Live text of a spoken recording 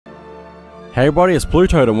Hey everybody, it's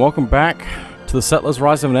BlueToad and welcome back to the Settlers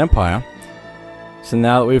Rise of an Empire. So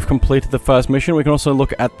now that we've completed the first mission, we can also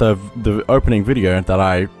look at the opening video that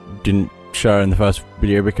I didn't show in the first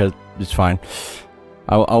video because it's fine.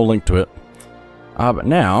 I'll link to it. But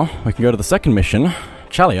now, we can go to the second mission,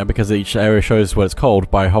 Chalia, because each area shows what it's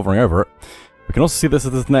called by hovering over it. We can also see this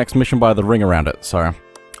as the next mission by the ring around it, so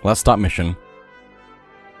let's start mission.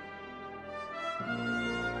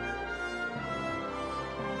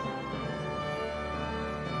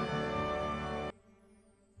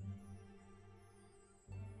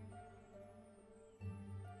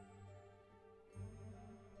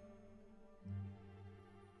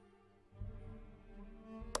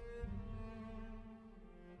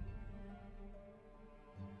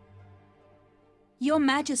 Your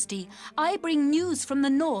Majesty, I bring news from the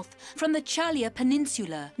north, from the Chalia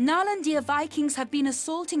Peninsula. Nalandir Vikings have been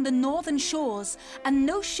assaulting the northern shores, and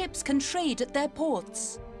no ships can trade at their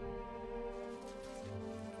ports.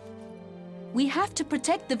 We have to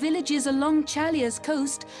protect the villages along Chalia's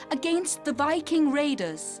coast against the Viking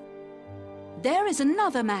raiders. There is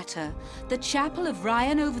another matter. The Chapel of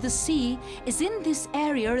Ryan over the sea is in this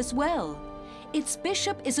area as well. Its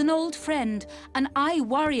bishop is an old friend, and I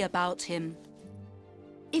worry about him.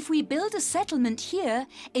 If we build a settlement here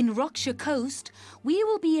in Rockshire Coast, we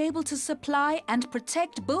will be able to supply and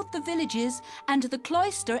protect both the villages and the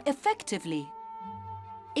cloister effectively.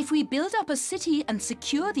 If we build up a city and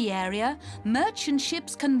secure the area, merchant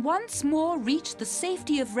ships can once more reach the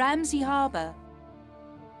safety of Ramsey Harbour.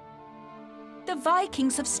 The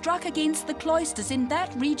Vikings have struck against the cloisters in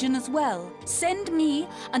that region as well. Send me,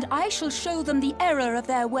 and I shall show them the error of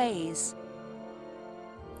their ways.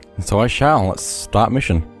 So I shall. Let's start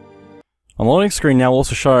mission. On the loading screen now will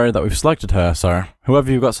also show that we've selected her, so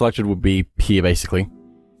whoever you've got selected would be here basically.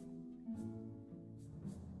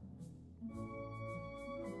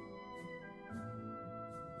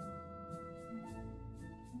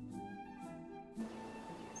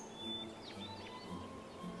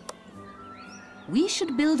 We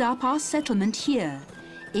should build up our settlement here.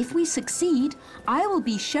 If we succeed, I will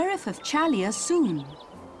be Sheriff of Chalia soon.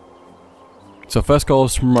 So first goal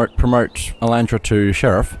is to promote Alandra to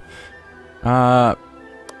Sheriff.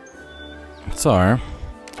 So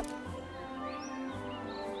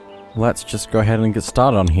let's just go ahead and get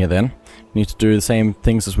started on here then. We need to do the same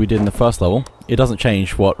things as we did in the first level. It doesn't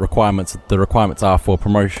change what the requirements are for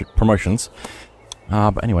promotions.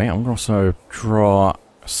 But anyway, I'm going to also draw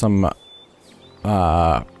some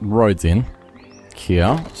roads in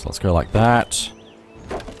here. So let's go like that.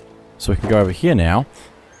 So we can go over here now.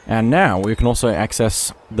 And now we can also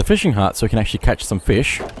access the fishing hut so we can actually catch some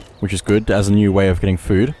fish, which is good as a new way of getting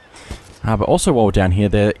food. But also while we're down here,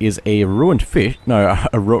 there is a ruined fish,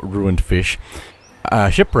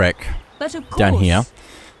 shipwreck down here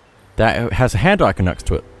that has a hand icon next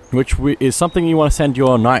to it, which is something you want to send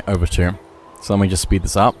your knight over to. So let me just speed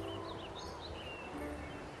this up.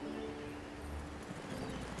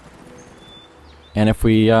 And if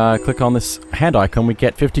we click on this hand icon, we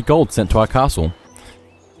get 50 gold sent to our castle.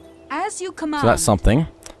 As you command. So that's something.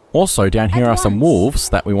 Also, down here are some wolves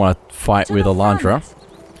that we want to fight with Alandra.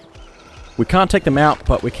 We can't take them out,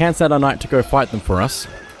 but we can send our knight to go fight them for us.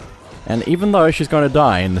 And even though she's going to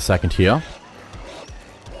die in the second here,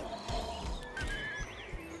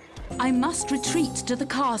 I must retreat to the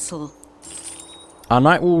castle. Our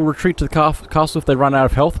knight will retreat to the castle if they run out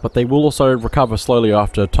of health, but they will also recover slowly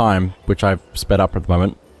after time, which I've sped up at the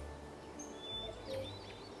moment.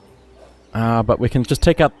 But we can just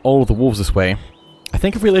take out all of the wolves this way. I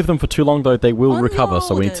think if we leave them for too long though, they will recover,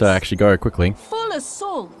 so we need to actually go quickly. Full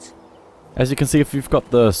assault. As you can see, if you've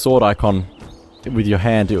got the sword icon with your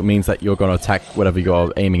hand, it means that you're going to attack whatever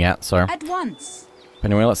you're aiming at, so... At once.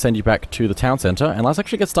 Anyway, let's send you back to the town center, and let's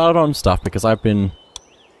actually get started on stuff, because I've been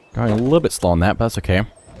going a little bit slow on that, but that's okay.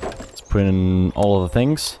 Let's put in all of the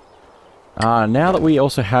things. Now that we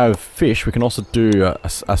also have fish, we can also do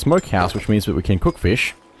a smokehouse, which means that we can cook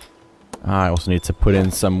fish. I also need to put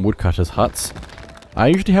in some woodcutters' huts. I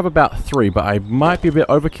usually have about 3, but I might be a bit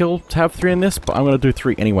overkill to have 3 in this, but I'm going to do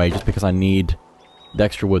 3 anyway, just because I need the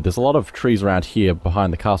extra wood. There's a lot of trees around here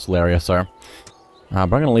behind the castle area, so... but I'm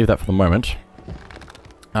going to leave that for the moment.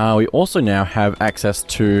 We also now have access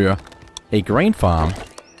to a grain farm,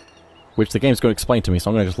 which the game's going to explain to me,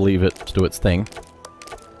 so I'm going to just leave it to do its thing.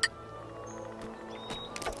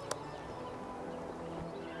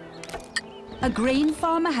 A grain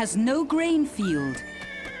farmer has no grain field.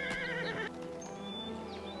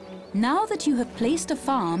 Now that you have placed a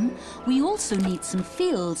farm, we also need some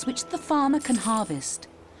fields which the farmer can harvest.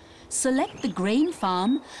 Select the grain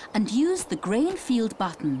farm and use the grain field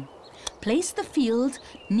button. place the field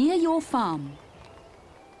near your farm.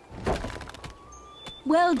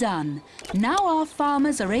 Well done. Now our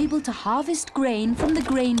farmers are able to harvest grain from the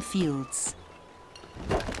grain fields.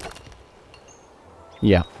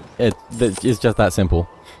 Yeah, it's just that simple.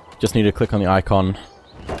 Just need to click on the icon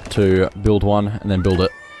to build one and then build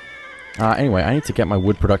it. Anyway, I need to get my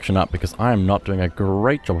wood production up because I am not doing a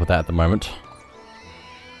great job of that at the moment.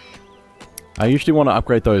 I usually want to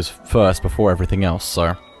upgrade those first before everything else,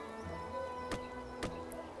 so...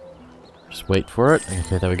 just wait for it.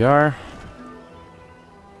 Okay, there we go.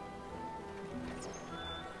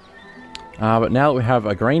 But now that we have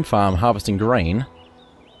a grain farm harvesting grain,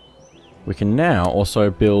 we can now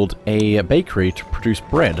also build a bakery to produce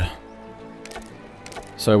bread.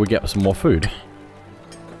 So we get some more food.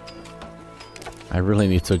 I really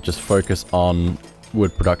need to just focus on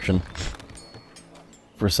wood production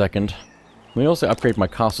for a second. Let me also upgrade my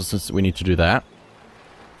castle since we need to do that.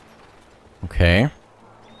 Okay.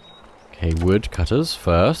 Okay, wood cutters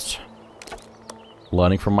first.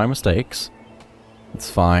 Learning from my mistakes.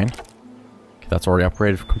 It's fine. Okay, that's already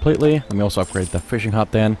upgraded completely. Let me also upgrade the fishing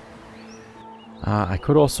hut then. I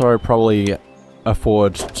could also probably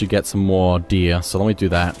afford to get some more deer, so let me do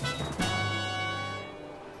that.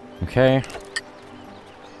 Okay.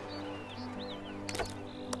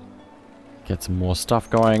 Get some more stuff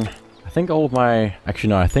going. I think all of my... actually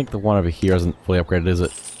no, I think the one over here isn't fully upgraded, is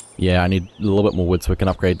it? Yeah, I need a little bit more wood so we can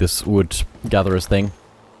upgrade this wood gatherer's thing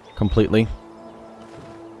completely.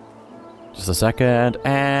 Just a second,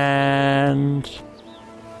 and...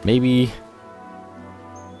 maybe...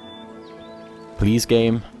 please,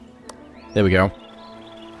 game. There we go.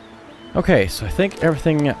 Okay, so I think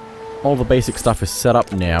everything, all the basic stuff is set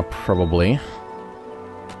up now, probably.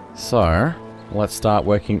 So, let's start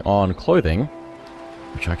working on clothing.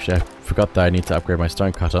 Which actually, I forgot that I need to upgrade my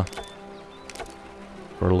stone cutter.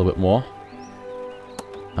 For a little bit more.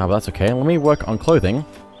 But that's okay. Let me work on clothing.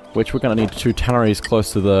 Which we're going to need 2 tanneries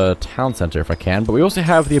close to the town center if I can. But we also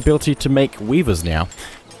have the ability to make weavers now.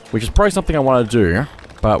 Which is probably something I want to do.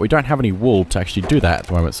 But we don't have any wool to actually do that at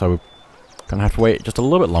the moment, so we're going to have to wait just a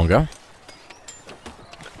little bit longer.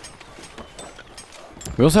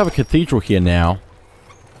 We also have a cathedral here now,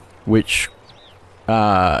 which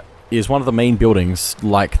is one of the main buildings,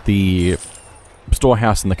 like the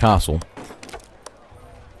storehouse in the castle.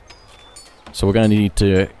 So we're going to need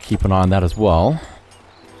to keep an eye on that as well.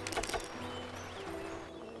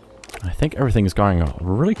 I think everything is going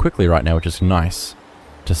really quickly right now, which is nice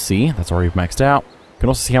to see. That's already maxed out. You can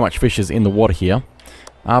also see how much fish is in the water here.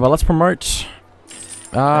 But let's promote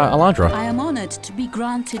Alandra. I am honored to be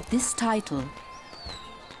granted this title.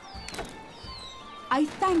 I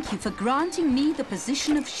thank you for granting me the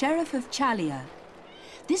position of Sheriff of Chalia.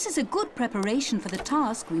 This is a good preparation for the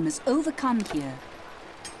task we must overcome here.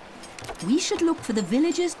 We should look for the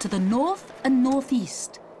villages to the north and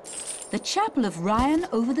northeast. The Chapel of Ryan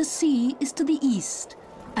over the sea is to the east.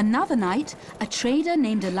 Another night, a trader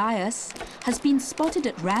named Elias has been spotted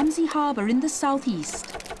at Ramsey Harbor in the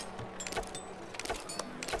southeast.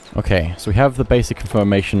 Okay, so we have the basic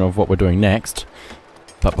information of what we're doing next.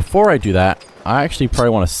 But before I do that, I actually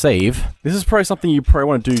probably want to save. This is probably something you probably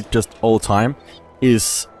want to do just all the time,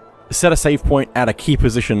 is set a save point at a key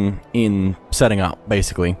position in setting up,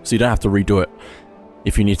 basically. So you don't have to redo it,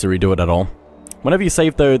 if you need to redo it at all. Whenever you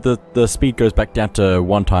save though, the speed goes back down to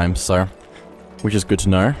 1 time, so... which is good to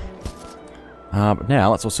know. But now,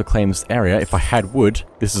 let's also claim this area. If I had wood,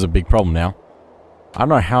 this is a big problem now. I don't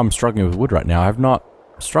know how I'm struggling with wood right now. I've not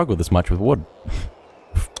struggled this much with wood.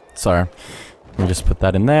 So, let me just put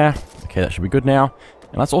that in there. Okay, that should be good now.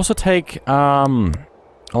 And let's also take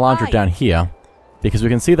Alandra down here, because we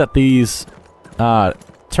can see that these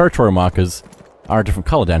territory markers are a different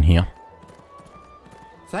color down here.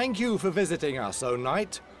 Thank you for visiting us, O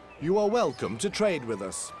Knight. You are welcome to trade with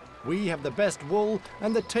us. We have the best wool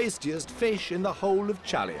and the tastiest fish in the whole of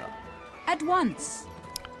Chalia. At once.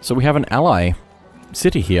 So we have an ally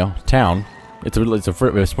city here, town. It's a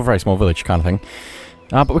very small village kind of thing.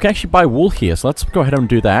 But we can actually buy wool here, so let's go ahead and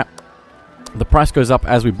do that. The price goes up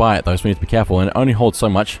as we buy it though, so we need to be careful, and it only holds so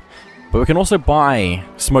much. But we can also buy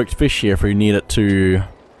smoked fish here if we need it to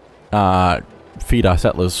feed our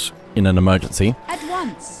settlers in an emergency. At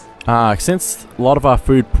once. Since a lot of our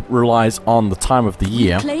food relies on the time of the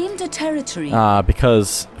year, Claimed a territory.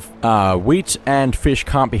 because wheat and fish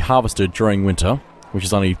can't be harvested during winter, which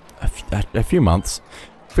is only a few months.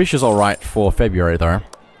 Fish is alright for February though.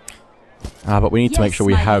 But we need to make sure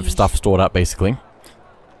we have stuff stored up basically.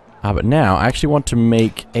 But now I actually want to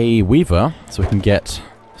make a weaver so we can get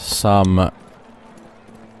some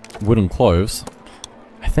wooden clothes.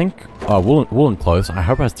 I think woolen clothes. I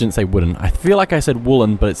hope I didn't say wooden. I feel like I said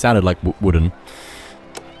woolen, but it sounded like wooden.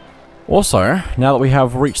 Also, now that we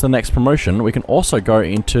have reached the next promotion, we can also go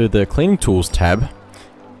into the cleaning tools tab,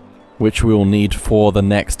 which we will need for the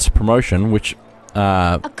next promotion, which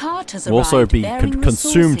a cart has will also be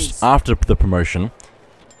consumed resources. after the promotion.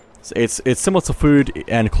 So it's similar to food,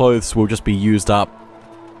 and clothes will just be used up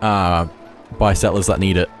by settlers that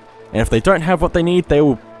need it. And if they don't have what they need, they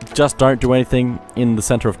will just don't do anything in the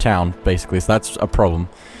center of town, basically. So that's a problem.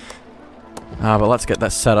 But let's get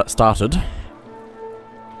that started.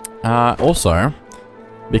 Also,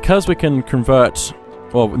 because we can convert...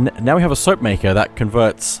 Well, now we have a soap maker that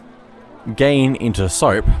converts gain into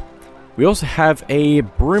soap. We also have a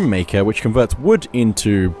broom maker which converts wood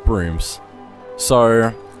into brooms.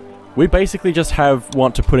 So we basically just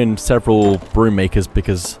want to put in several broom makers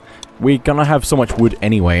because we're gonna have so much wood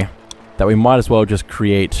anyway that we might as well just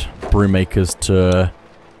create broom makers to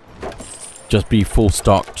just be full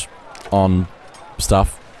stocked on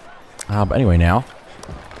stuff. But anyway now,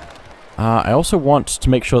 I also want to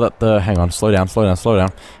make sure that hang on, slow down.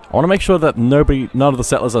 I want to make sure that none of the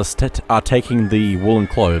settlers are taking the woolen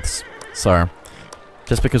clothes. So,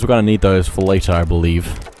 just because we're going to need those for later, I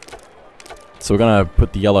believe. So we're going to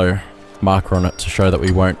put the yellow marker on it to show that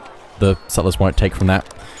the settlers won't take from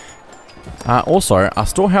that. Also, our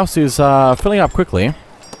storehouse is filling up quickly,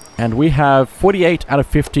 and we have 48 out of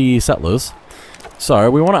 50 settlers.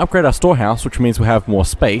 So we want to upgrade our storehouse, which means we have more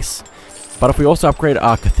space. But if we also upgrade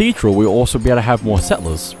our cathedral, we'll also be able to have more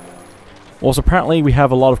settlers. Also, apparently we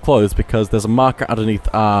have a lot of clothes because there's a marker underneath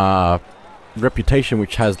our reputation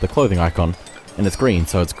which has the clothing icon, and it's green,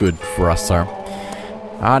 so it's good for us. So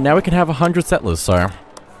now we can have 100 settlers, so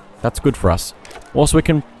that's good for us. Also, we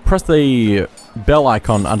can press the bell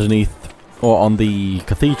icon underneath or on the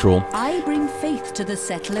cathedral. I bring faith to the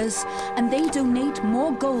settlers, and they donate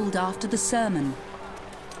more gold after the sermon.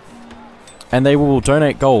 And they will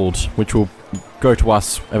donate gold, which will go to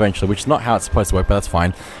us eventually, which is not how it's supposed to work, but that's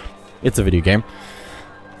fine. It's a video game.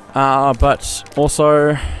 But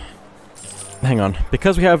also, hang on,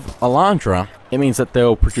 because we have Alandra, it means that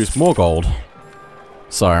they'll produce more gold.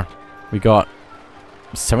 So, we got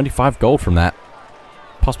 75 gold from that.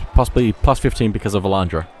 Possibly plus 15 because of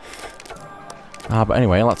Alandra. But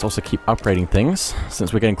anyway, let's also keep upgrading things,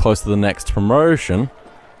 since we're getting close to the next promotion.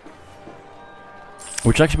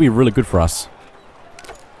 Which will actually be really good for us.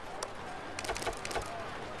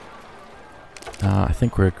 I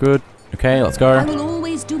think we're good. Okay, let's go. I will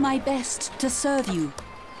always do my best to serve you.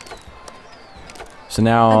 So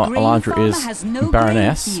now Alandra is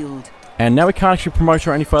Baroness. And now we can't actually promote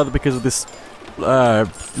her any further because of this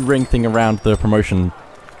ring thing around the promotion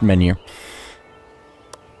menu.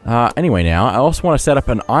 Anyway now, I also want to set up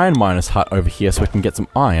an iron miner's hut over here so we can get some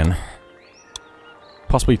iron.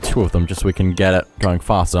 Possibly 2 of them, just so we can get it going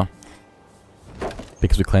faster.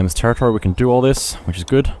 Because we claim this territory, we can do all this, which is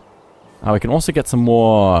good. We can also get some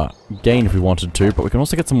more gain if we wanted to, but we can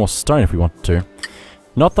also get some more stone if we wanted to.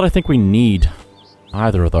 Not that I think we need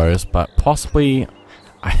either of those, but possibly...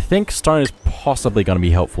 I think stone is possibly going to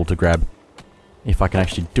be helpful to grab. If I can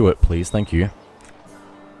actually do it, please. Thank you.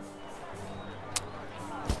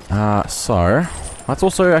 So... let's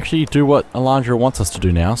also actually do what Alandra wants us to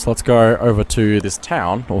do now. So let's go over to this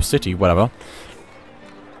town, or city, whatever.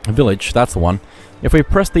 Village, that's the one. If we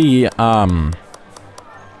press the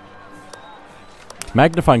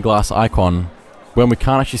magnifying glass icon, when we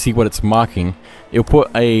can't actually see what it's marking, it'll put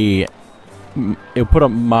a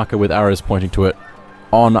marker with arrows pointing to it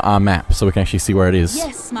on our map, so we can actually see where it is.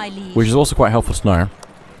 Yes, my liege. Which is also quite helpful to know.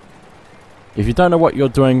 If you don't know what you're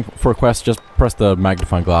doing for a quest, just press the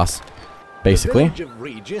magnifying glass. Basically. The village of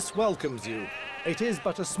Regis welcomes you. It is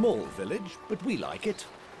but a small village, but we like it.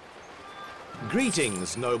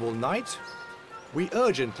 Greetings, noble knight. We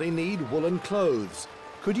urgently need woolen clothes.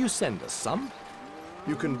 Could you send us some?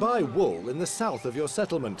 You can buy wool in the south of your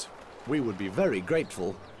settlement. We would be very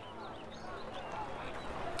grateful.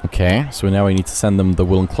 Okay, so now we need to send them the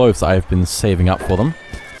woolen clothes I've been saving up for them.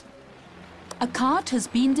 A cart has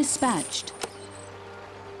been dispatched.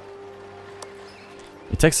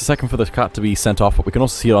 It takes a second for the cart to be sent off, but we can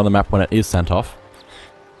also see it on the map when it is sent off.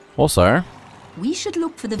 Also... we should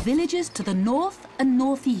look for the villages to the north and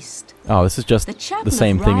northeast. oh, this is just the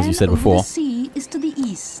same thing as you said before. The sea is to the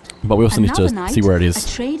east. But we also need to see where it is. A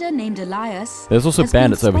trader named Elias. There's also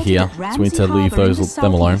bandits over here, so we need to leave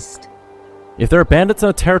them alone. If there are bandits in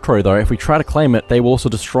a territory, though, if we try to claim it, they will also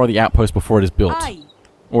destroy the outpost before it is built. Aye.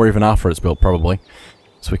 Or even after it's built, probably.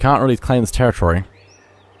 So we can't really claim this territory.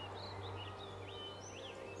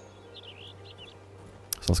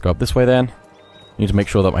 So let's go up this way then. Need to make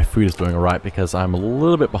sure that my food is doing alright because I'm a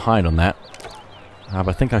little bit behind on that. But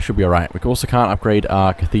I think I should be alright. We also can't upgrade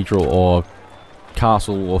our cathedral or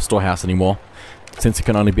castle or storehouse anymore, since it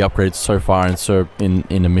can only be upgraded so far and so in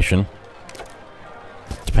a mission.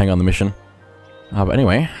 Depending on the mission. But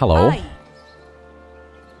anyway, hello. Aye.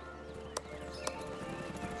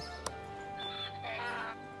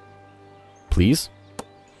 Please?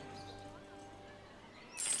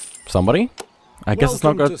 Somebody? I guess it's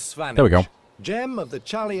not Welcome good. to Svanage, There we go. gem of the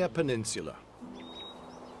Chalia Peninsula.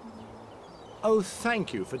 Oh,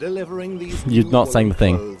 thank you for delivering these You're new not saying woolen the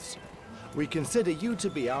thing. clothes. We consider you to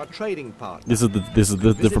be our trading partner. This is the Visit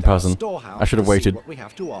different our person. storehouse I should have to see waited. what we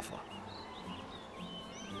have to offer.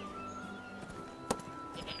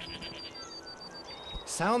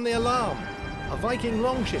 Sound the alarm! A Viking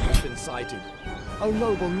longship has been sighted. Oh,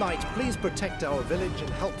 noble knight, please protect our village and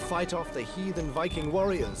help fight off the heathen Viking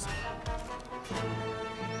warriors.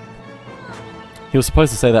 He was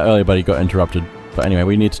supposed to say that earlier, but he got interrupted. But anyway,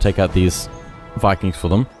 we need to take out these Vikings for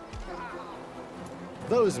them.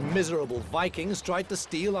 Those miserable Vikings tried to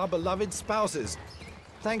steal our beloved spouses.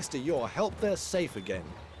 Thanks to your help, they're safe again.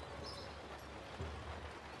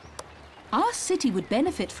 Our city would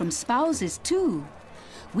benefit from spouses too.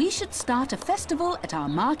 We should start a festival at our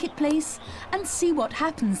marketplace and see what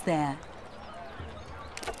happens there.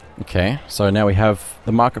 Okay, so now we have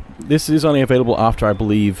the market. This is only available after, I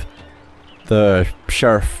believe, the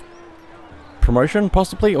sheriff promotion,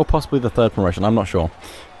 possibly, or possibly the third promotion. I'm not sure.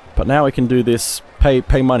 But now we can do this,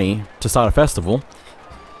 pay money to start a festival,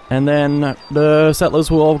 and then the settlers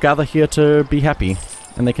will all gather here to be happy,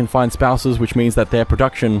 and they can find spouses, which means that their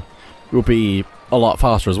production will be a lot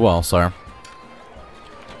faster as well. So,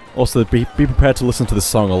 also be prepared to listen to this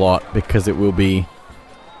song a lot because it will be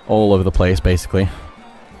all over the place, basically.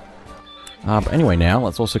 But anyway, now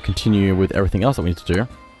let's also continue with everything else that we need to do.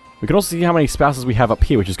 We can also see how many spouses we have up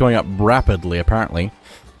here, which is going up rapidly, apparently.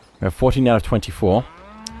 We have 14 out of 24.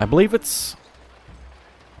 I believe it's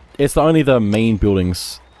only the main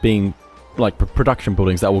buildings, being like production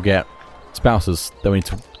buildings, that will get spouses that we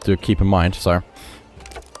need to keep in mind. So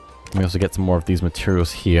we also get some more of these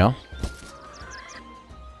materials here.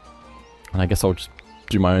 And I guess I'll just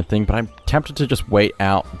do my own thing, but I'm tempted to just wait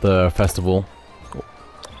out the festival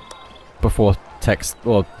before text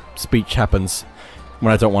or speech happens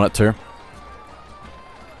when I don't want it to.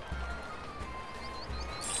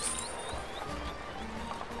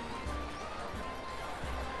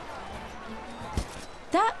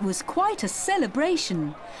 That was quite a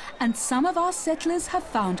celebration, and some of our settlers have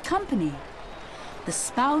found company. The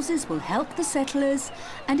spouses will help the settlers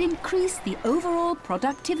and increase the overall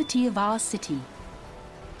productivity of our city.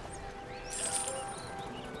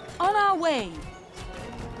 On our way!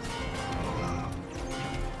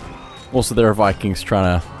 Also, there are Vikings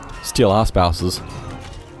trying to steal our spouses.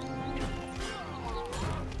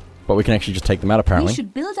 But we can actually just take them out, apparently. We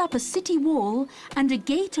should build up a city wall and a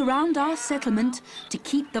gate around our settlement to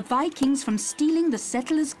keep the Vikings from stealing the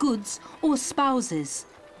settlers' goods or spouses.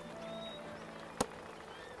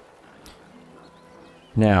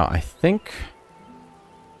 Now, I think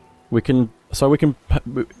we can. So we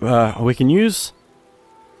can use.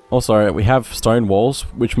 Also, we have stone walls,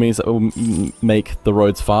 which means that we'll make the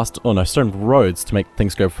roads fast. Oh no, stone roads to make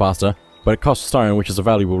things go faster. But it costs stone, which is a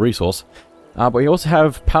valuable resource. But we also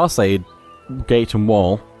have palisade, gate, and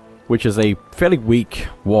wall, which is a fairly weak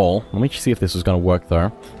wall. Let me just see if this is going to work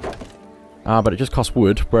though. But it just costs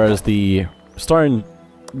wood, whereas the stone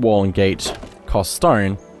wall and gate cost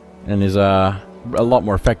stone and is a lot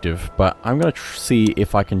more effective. But I'm going to see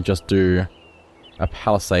if I can just do a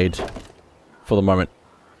palisade for the moment.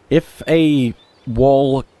 If a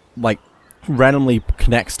wall, like, randomly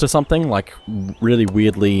connects to something, like, really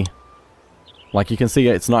weirdly, like, you can see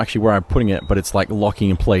it's not actually where I'm putting it, but it's, like, locking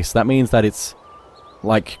in place. That means that it's,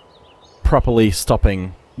 like, properly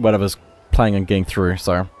stopping whatever's planning on getting through,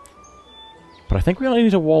 so. But I think we only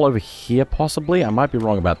need a wall over here, possibly. I might be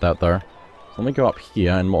wrong about that, though. So let me go up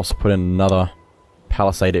here and also put in another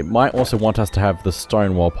palisade. It might also want us to have the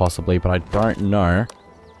stone wall, possibly, but I don't know.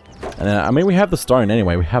 And I mean, we have the stone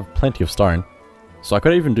anyway. We have plenty of stone. So I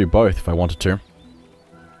could even do both if I wanted to.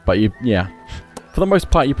 But yeah. For the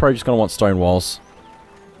most part, you're probably just going to want stone walls.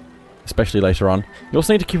 Especially later on. You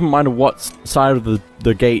also need to keep in mind what side of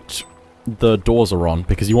the gate the doors are on.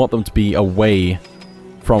 Because you want them to be away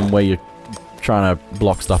from where you're trying to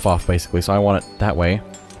block stuff off, basically. So I want it that way.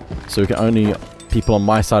 So only people on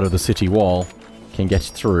my side of the city wall can get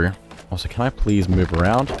through. Also, can I please move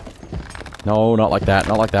around? No, not like that,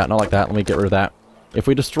 not like that, not like that. Let me get rid of that. If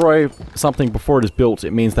we destroy something before it is built, it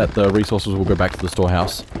means that the resources will go back to the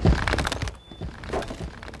storehouse.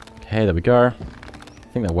 Okay, there we go.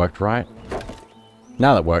 I think that worked, right?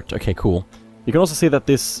 Now that worked. Okay, cool. You can also see that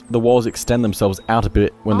the walls extend themselves out a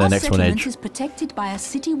bit when they're next to an edge. Our settlement is protected by a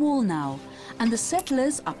city wall now, and the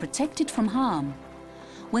settlers are protected from harm.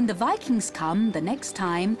 When the Vikings come the next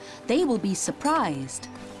time, they will be surprised.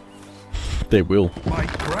 They will. My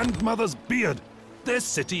grandmother's beard! Their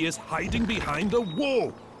city is hiding behind a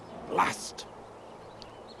wall! Blast!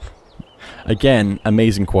 Again,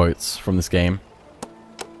 amazing quotes from this game.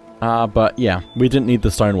 But yeah, we didn't need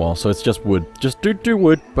the stone wall, so it's just wood. Just do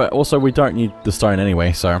wood, but also we don't need the stone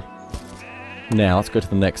anyway, so... Now, let's go to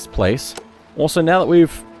the next place. Also, now that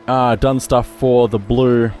we've done stuff for the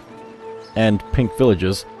blue and pink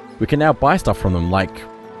villages, we can now buy stuff from them, like...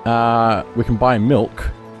 we can buy milk,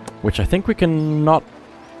 which I think we can not...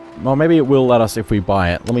 Well, maybe it will let us if we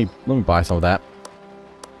buy it. Let me buy some of that.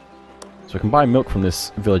 So we can buy milk from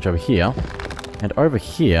this village over here. And over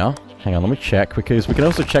here... Hang on, let me check, because we can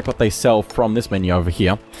also check what they sell from this menu over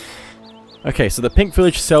here. Okay, so the pink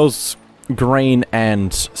village sells grain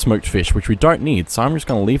and smoked fish, which we don't need, so I'm just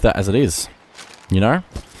going to leave that as it is. You know?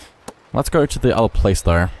 Let's go to the other place,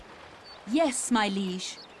 though. Yes, my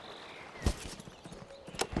liege.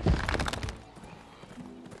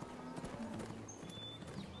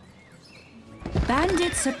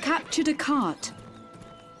 Bandits have captured a cart.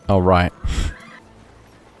 Oh, right.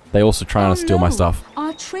 They also trying to steal my stuff.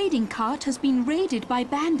 Our trading cart has been raided by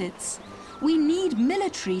bandits. We need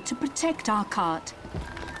military to protect our cart.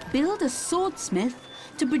 Build a swordsmith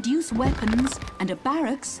to produce weapons and a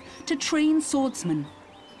barracks to train swordsmen.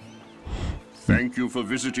 Thank you for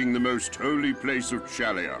visiting the most holy place of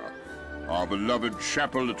Chalia, our beloved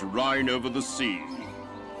chapel at Rhine over the sea.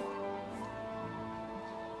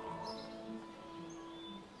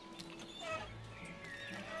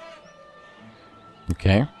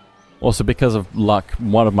 Okay. Also, because of luck,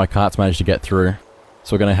 one of my carts managed to get through.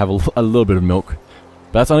 So we're going to have a little bit of milk.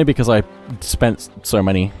 But that's only because I spent so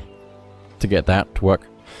many to get that to work.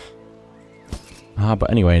 But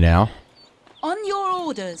anyway now. On your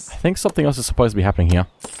orders. I think something else is supposed to be happening here.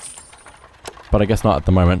 But I guess not at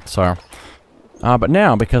the moment, so... but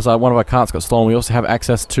now, because one of our carts got stolen, we also have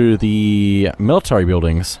access to the military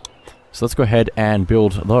buildings. So let's go ahead and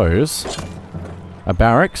build those. A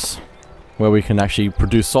barracks, where we can actually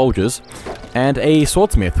produce soldiers, and a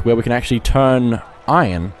swordsmith, where we can actually turn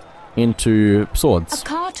iron into swords. A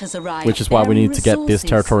cart has arrived, which is why we need to get this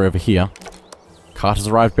territory over here. Cart has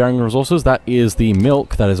arrived bearing resources. That is the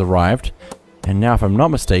milk that has arrived. And now, if I'm not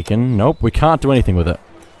mistaken, nope, we can't do anything with it.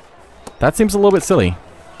 That seems a little bit silly,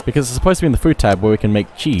 because it's supposed to be in the food tab where we can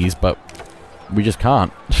make cheese, but we just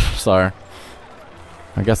can't. So,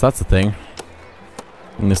 I guess that's the thing.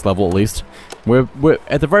 In this level, at least. We're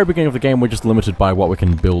at the very beginning of the game, we're just limited by what we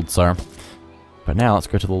can build, so... But now, let's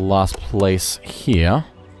go to the last place here.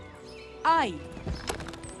 Aye.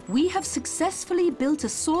 We have successfully built a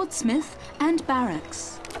swordsmith and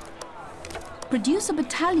barracks. Produce a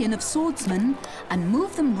battalion of swordsmen and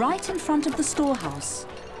move them right in front of the storehouse.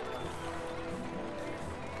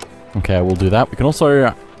 Okay, we'll do that. We can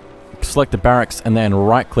also select the barracks and then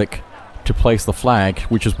right-click to place the flag,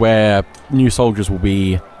 which is where new soldiers will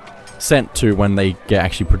be sent to when they get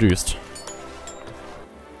actually produced.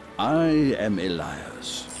 I am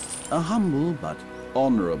Elias, a humble but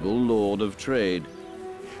honorable lord of trade.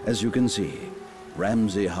 As you can see,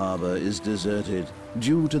 Ramsey Harbor is deserted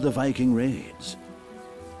due to the Viking raids.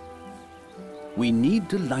 We need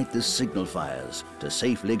to light the signal fires to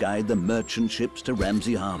safely guide the merchant ships to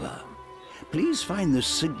Ramsey Harbor. Please find the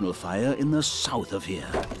signal fire in the south of here.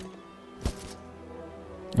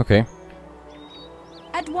 Okay.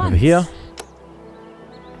 At once. Over here.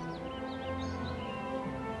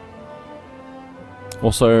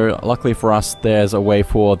 Also, luckily for us, there's a way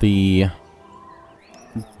for the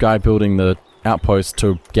guy building the outpost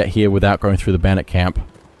to get here without going through the bandit camp.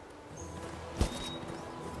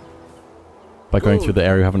 By going through the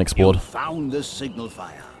area we haven't explored. You found the signal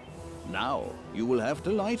fire. Now you will have to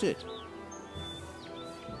light it.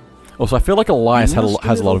 Also, I feel like Elias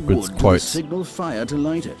has a lot of good quotes. Signal fire to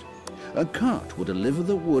light it. A cart will deliver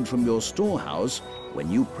the wood from your storehouse when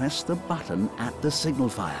you press the button at the signal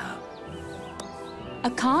fire. A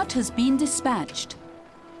cart has been dispatched.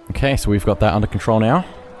 Okay, so we've got that under control now.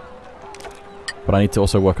 But I need to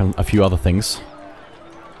also work on a few other things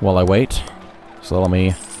while I wait. So let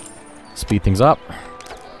me speed things up.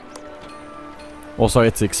 Also,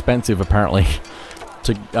 it's expensive, apparently,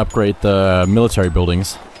 to upgrade the military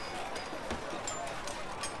buildings.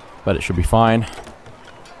 But it should be fine.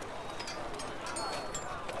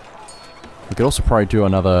 We could also probably do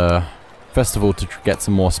another festival to get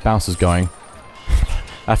some more spouses going.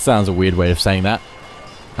 That sounds a weird way of saying that.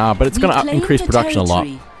 But it's going to Reclaim increase the production a lot.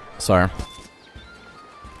 territory. So,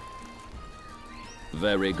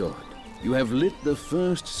 Very good. You have lit the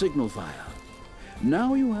first signal fire.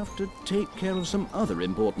 Now you have to take care of some other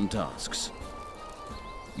important tasks.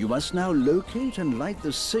 You must now locate and light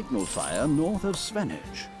the signal fire north of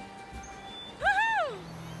Svenage.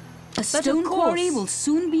 A stone quarry will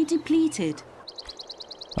soon be depleted.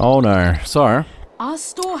 oh no. So, Our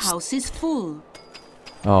storehouse is full.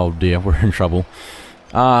 oh dear, we're in trouble.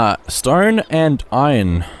 Stone and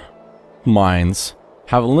iron mines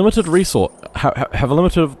have a limited resource. Have a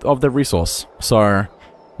limited of their resource. So,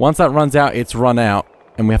 once that runs out, it's run out,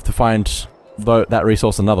 and we have to find that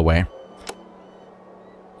resource another way.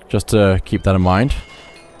 Just to keep that in mind.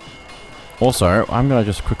 Also, I'm gonna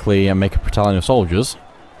just quickly make a battalion of soldiers.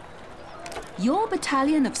 Your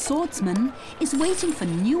battalion of swordsmen is waiting for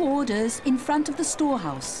new orders in front of the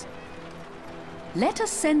storehouse. Let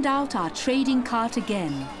us send out our trading cart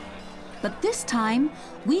again. But this time,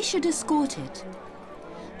 we should escort it.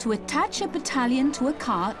 To attach a battalion to a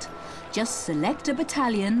cart, just select a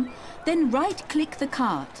battalion, then right-click the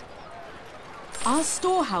cart. Our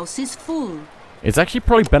storehouse is full. It's actually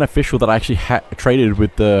probably beneficial that I actually traded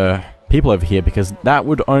with the people over here, because that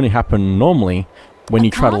would only happen normally when you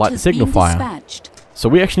try to light the signal fire. Dispatched. So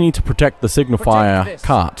we actually need to protect the signal fire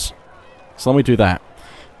cart. So let me do that.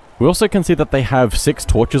 We also can see that they have 6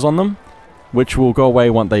 torches on them, which will go away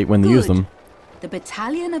when they use them. The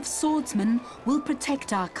battalion of swordsmen will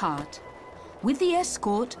protect our cart. With the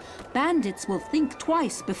escort, bandits will think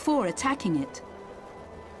twice before attacking it.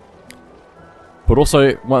 But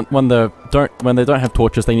also, when they don't have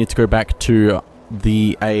torches, they need to go back to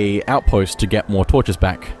the outpost to get more torches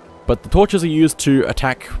back. But the torches are used to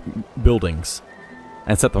attack buildings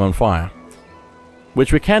and set them on fire,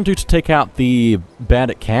 which we can do to take out the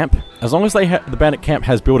bandit camp. As long as the bandit camp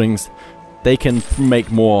has buildings, they can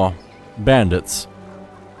make more bandits.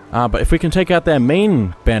 But if we can take out their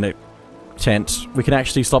main bandit tent, we can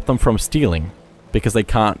actually stop them from stealing, because they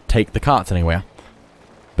can't take the carts anywhere,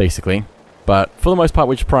 basically. But for the most part,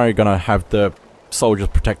 we're just probably going to have the soldiers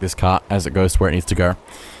protect this cart as it goes to where it needs to go.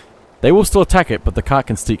 They will still attack it, but the cart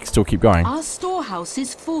can still keep going. Our storehouse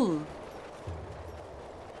is full.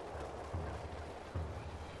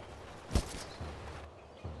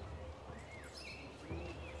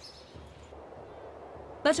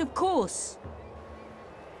 But of course,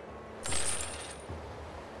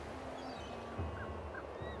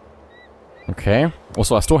 Okay.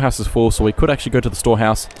 Also, our storehouse is full, so we could actually go to the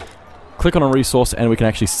storehouse, click on a resource, and we can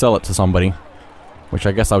actually sell it to somebody. Which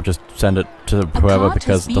I guess I'll just send it to whoever,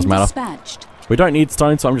 because it doesn't matter. Dispatched. We don't need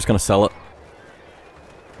stone, so I'm just going to sell it.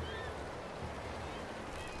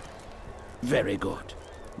 Very good.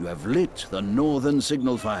 You have lit the northern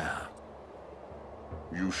signal fire.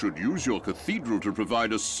 You should use your cathedral to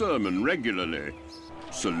provide a sermon regularly.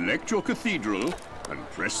 Select your cathedral and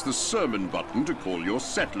press the sermon button to call your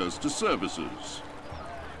settlers to services.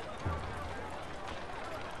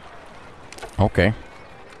 Okay.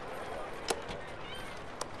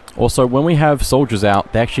 Also, when we have soldiers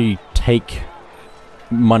out, they actually take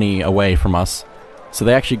money away from us. So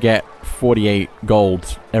they actually get 48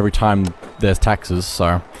 gold every time there's taxes,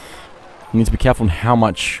 so we need to be careful on how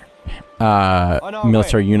much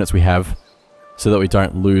military units we have, so that we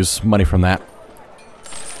don't lose money from that.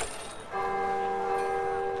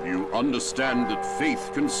 You understand that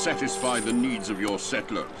faith can satisfy the needs of your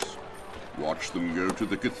settlers. Watch them go to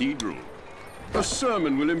the cathedral. A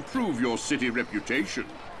sermon will improve your city reputation,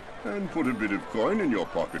 and put a bit of coin in your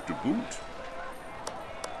pocket to boot.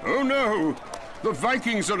 Oh no! The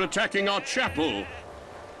Vikings are attacking our chapel!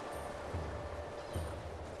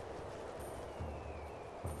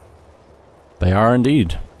 They are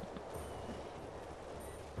indeed.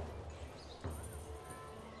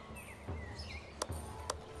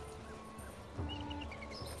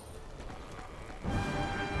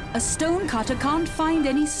 A stone cutter can't find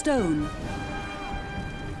any stone.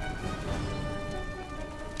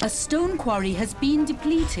 A stone quarry has been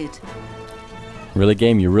depleted. Really,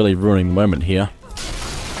 game, you're really ruining the moment here.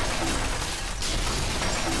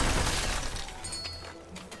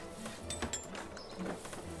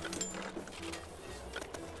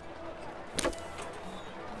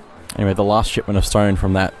 Anyway, the last shipment of stone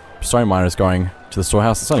from that stone miner is going to the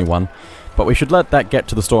storehouse. It's only one. But we should let that get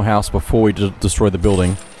to the storehouse before we destroy the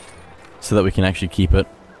building, so that we can actually keep it.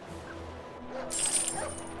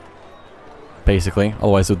 Basically.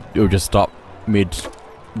 Otherwise, it would just stop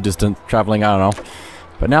mid-distance traveling. I don't know.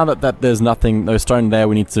 But now that there's nothing, no stone there,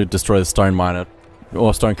 we need to destroy the stone miner.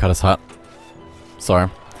 Or stone cutter's hut. So.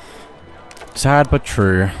 Sad but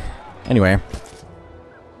true. Anyway.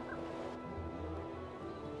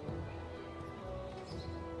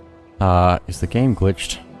 Is the game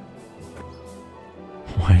glitched?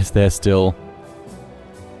 Why is there still...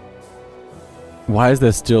 Why is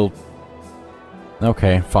there still...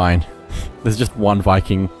 Okay, fine. There's just one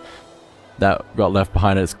Viking that got left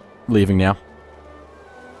behind. It's leaving now.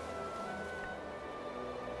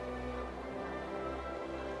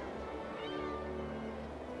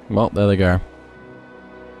 Well, there they go.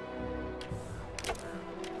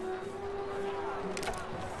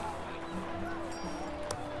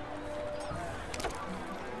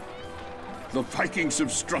 The Vikings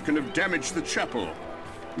have struck and have damaged the chapel.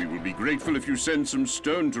 We will be grateful if you send some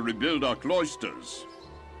stone to rebuild our cloisters.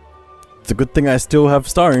 It's a good thing I still have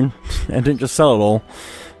stone and didn't just sell it all.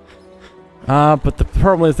 But the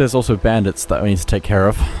problem is there's also bandits that we need to take care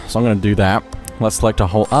of. So I'm going to do that. Let's select a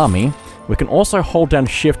whole army. We can also hold down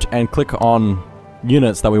shift and click on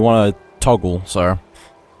units that we want to toggle. So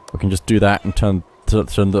we can just do that and turn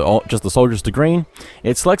just the soldiers to green.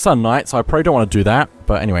 It selects our knights, so I probably don't want to do that.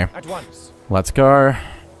 But anyway, At once. let's go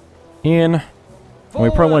in. And we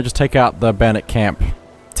probably want to just take out the bandit camp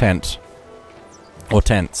tent. Or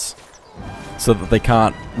tents. So that they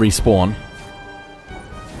can't respawn.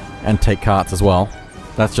 And take carts as well.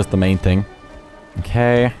 That's just the main thing.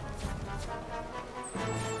 Okay.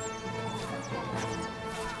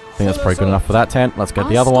 I think that's probably good enough for that tent. Let's get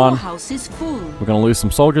the other one. We're going to lose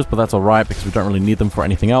some soldiers, but that's alright because we don't really need them for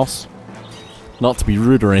anything else. Not to be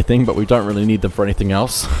rude or anything, but we don't really need them for anything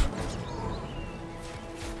else.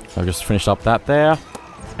 So I've just finished up that there.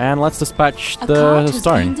 And let's dispatch the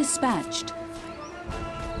stone. Dispatched.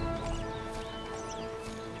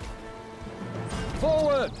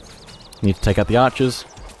 Forward! Need to take out the archers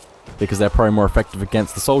because they're probably more effective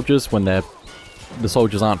against the soldiers when the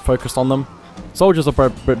soldiers aren't focused on them. Soldiers are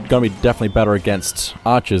going to be definitely better against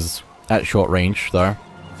archers at short range, though.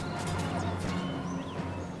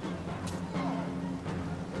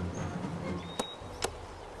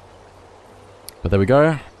 But there we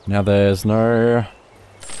go. Now there's no...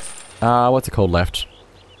 what's it called left?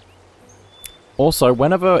 Also,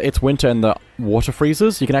 whenever it's winter and the water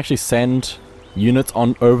freezes, you can actually send units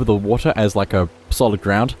on over the water as like a solid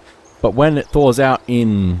ground. But when it thaws out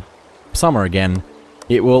in summer again,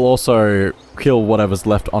 it will also kill whatever's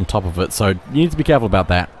left on top of it, so you need to be careful about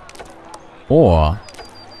that. Or,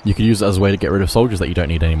 you could use it as a way to get rid of soldiers that you don't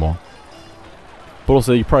need anymore. But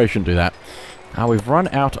also, you probably shouldn't do that. We've run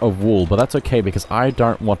out of wool, but that's okay because I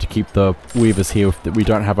don't want to keep the weavers here if we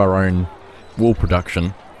don't have our own wool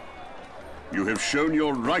production. You have shown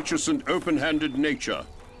your righteous and open-handed nature.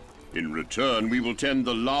 In return, we will tend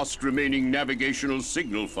the last remaining navigational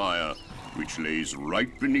signal fire, which lays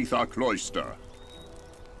right beneath our cloister.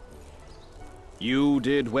 You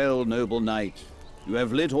did well, noble knight. You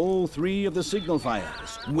have lit all 3 of the signal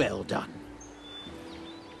fires. Well done.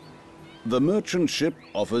 The merchant ship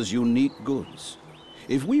offers unique goods.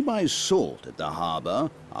 If we buy salt at the harbor,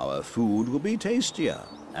 our food will be tastier,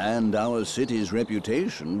 and our city's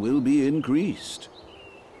reputation will be increased.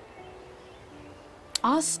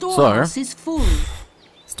 Our storehouse is full.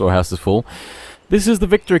 Storehouse is full. This is the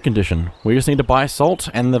victory condition. We just need to buy salt,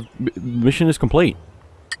 and the mission is complete.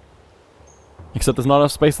 Except there's not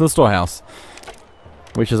enough space in the storehouse,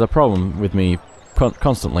 which is a problem with me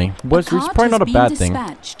constantly. Which is probably not a bad thing.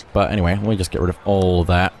 But anyway, let me just get rid of all of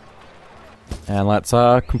that. And let's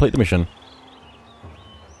complete the mission.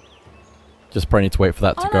 Just probably need to wait for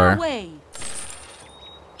that to go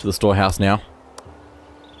to the storehouse now.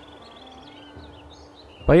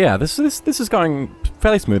 But yeah, this is going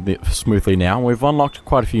fairly smoothly now. We've unlocked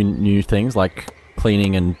quite a few new things like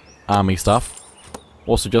cleaning and army stuff.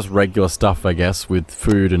 Also just regular stuff, I guess, with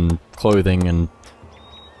food and clothing and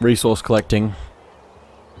resource collecting.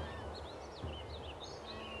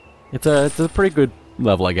 It's a pretty good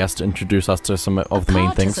level, I guess, to introduce us to some of the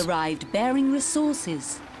main things. A cart has arrived bearing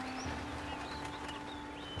resources.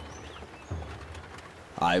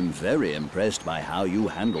 I'm very impressed by how you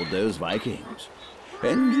handled those Vikings.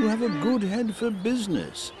 And you have a good head for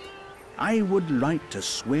business. I would like to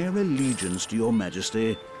swear allegiance to your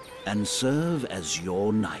majesty and serve as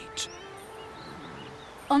your knight.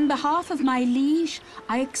 On behalf of my liege,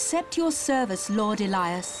 I accept your service, Lord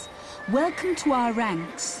Elias. Welcome to our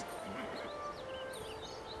ranks.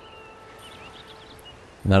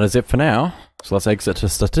 And that is it for now. So let's exit to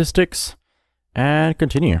statistics and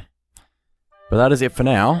continue. But that is it for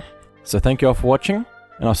now. So thank you all for watching,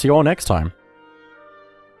 and I'll see you all next time.